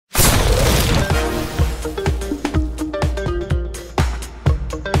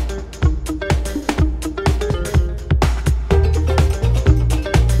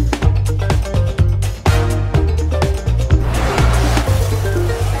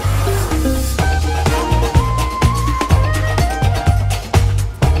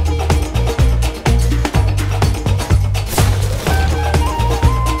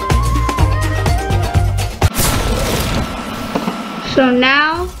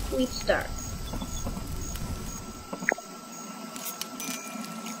we start.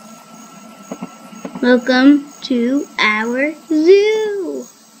 Welcome to our zoo.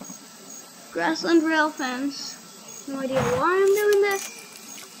 Grassland rail fence. No idea why I'm doing this.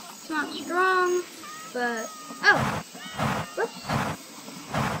 It's not strong, but oh, whoops.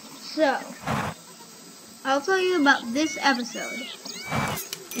 So, I'll tell you about this episode.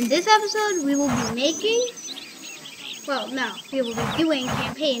 In this episode, we will be making, well, no, we will be doing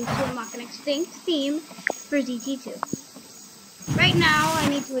campaigns to unlock an extinct theme for ZT2. Right now, I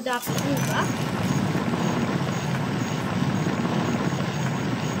need to adopt a Bluebuck.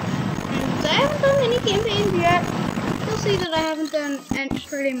 And I haven't done any campaigns yet. You'll see that I haven't done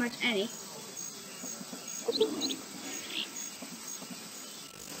pretty much any.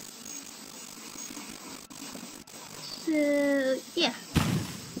 So, yeah.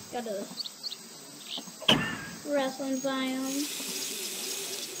 Got a wrestling biome.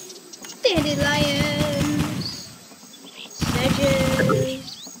 Dandelions. Sedges.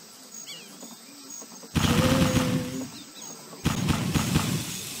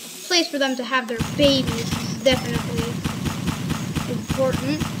 Place for them to have their babies is definitely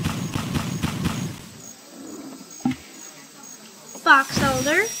important. Fox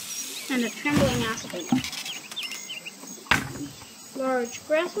elder and a trembling aspen. Large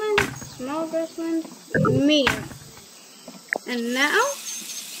grassland, small grassland, medium. And now,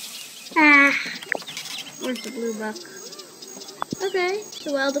 where's the Bluebuck? Okay,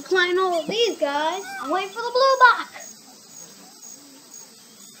 so I'll decline all of these guys and wait for the Bluebuck.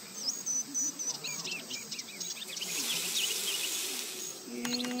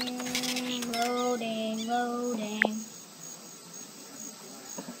 Loading.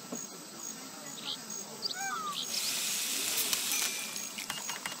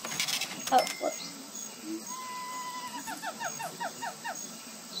 Oh, whoops.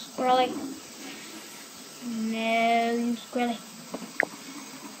 Squirrely. No, you squirrely.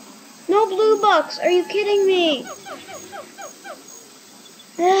 No Bluebucks, are you kidding me?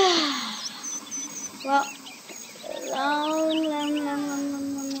 Well, long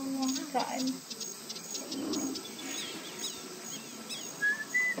time.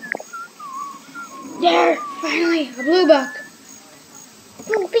 There! Finally, a Bluebuck!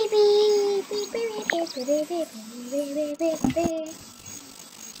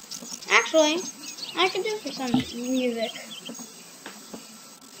 Actually, I could do for some music.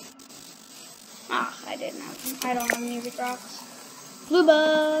 Ah, I don't have music rocks.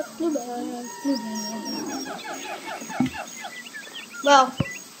 Bluebuck. Well,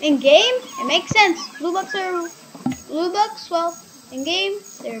 in game, it makes sense. Bluebucks, well, in game,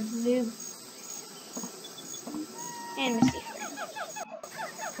 they're blue. And misty frame.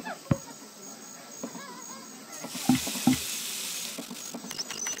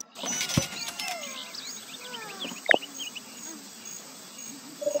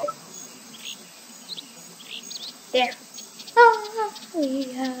 There. Oh, we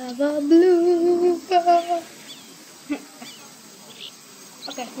have a Bluebuck.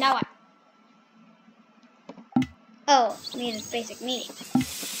 Okay, now what? Oh, need a basic meeting.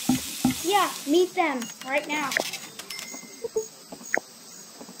 Yeah, meet them right now.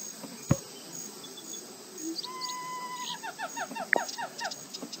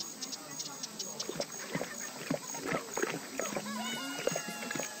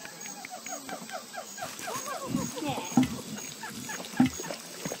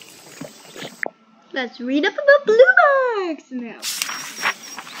 Let's read up about Bluebucks now.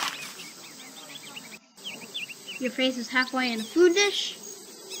 Your face is halfway in a food dish.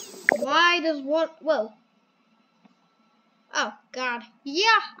 Why does what? Whoa. Oh, God.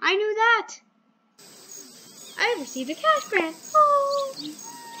 Yeah, I knew that. I received a cash grant. Oh.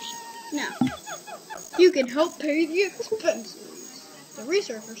 Now, you can help pay the expenses. The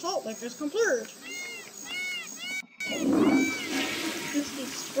research for salt lick is complete. Misty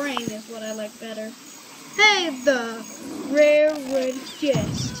Spring is what I like better. Hey, the railroad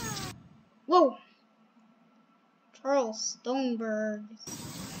jest. Whoa. Charles Stoneberg.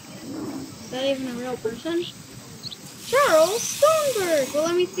 Is that even a real person? Charles Stoneberg! Well,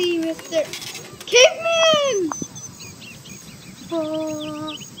 let me see, Mr. Caveman!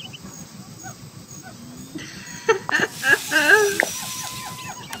 Oh.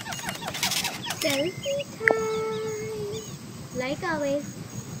 Selfie time! Like always.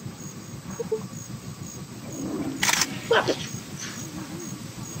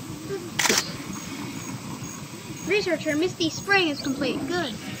 Researcher Misty Spring is complete.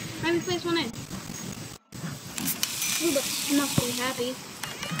 Good. Let me place one in. Bluebuck must be happy.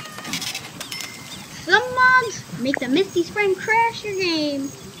 Some mods make the Misty Spring crash your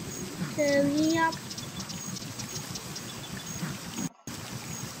game. Hurry up.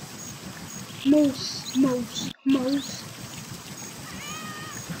 Moose.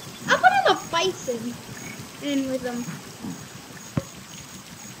 I'll put in a bison in with them.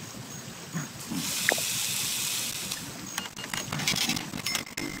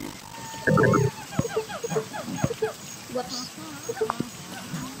 Whoops.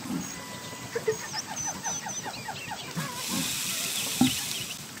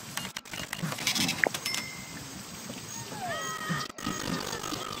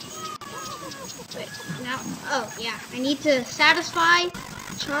 Wait, now, oh yeah, I need to satisfy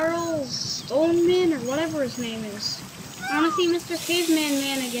Charles Stoneman or whatever his name is. I want to see Mr. Caveman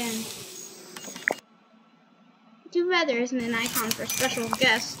Man again. Too bad there isn't an icon for special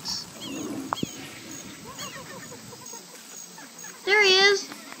guests. There he is!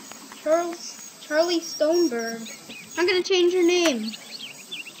 Charlie Stoneberg. I'm gonna change your name.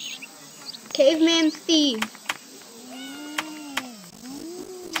 Caveman Steve.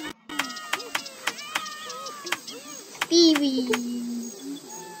 Stevie.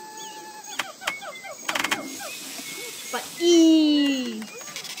 But E.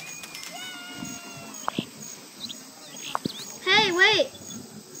 Hey, wait.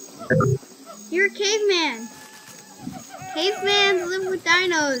 You're a caveman. Cavemans live with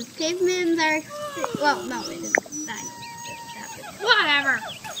dinos. Cavemans are well, no, it isn't dinos. Whatever.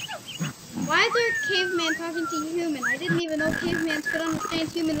 Why is there a caveman talking to a human? I didn't even know cavemans could understand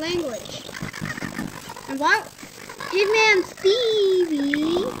human language. And why? Caveman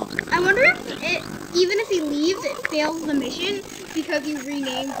Stevie. I wonder if it, even if he leaves, it fails the mission because you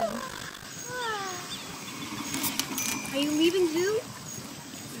renamed him. Are you leaving zoo?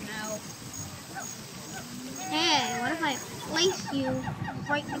 No. Hey, what if I place you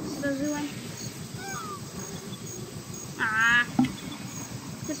right next to the zoo entrance? Ah.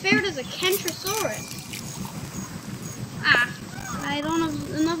 His favorite is a Kentrosaurus. Ah. I don't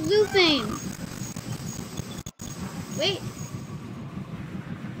have enough zoo fame. Wait.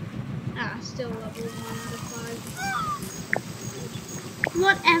 Ah, still level 1 out of 5.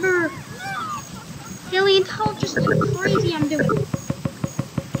 Whatever. Paleontologist is crazy I'm doing.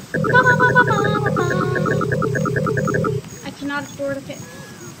 I cannot afford a pit.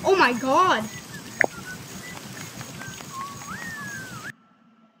 Oh my god.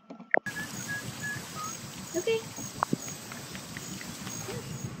 Okay.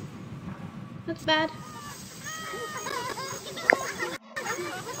 That's bad.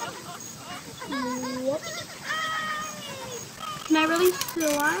 Whoops. Can I release the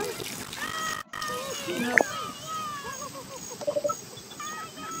alarm? No.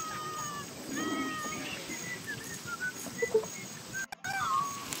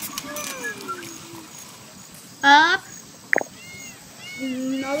 Up.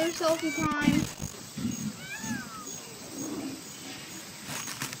 Another selfie time.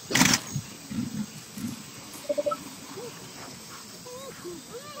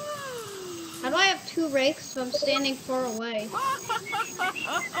 How do I have 2 rakes if I'm standing far away?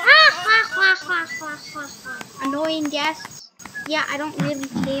 Annoying guests. Yeah, I don't really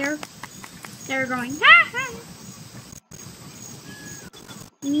care. They're going.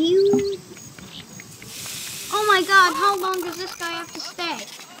 Mew. Oh my god, how long does this guy have to stay?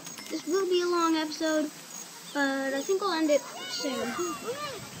 This will be a long episode, but I think I'll end it soon.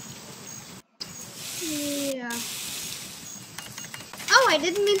 Yeah. Oh, I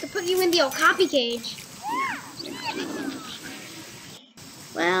didn't mean to put you in the okapi cage.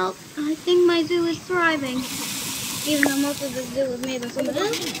 Well, I think my zoo is thriving. Even though most of the zoo was made by someone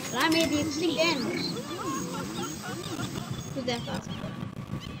else, but I made the extinct animals. Who's that possible?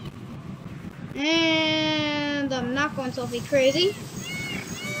 And I'm not going selfie crazy.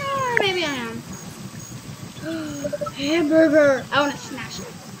 Or maybe I am. Hamburger! I want to smash it.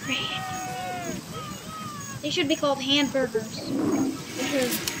 They should be called hamburgers.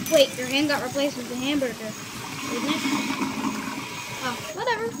 Because, wait, your hand got replaced with the hamburger, didn't it? Oh,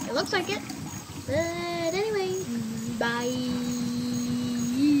 whatever. It looks like it.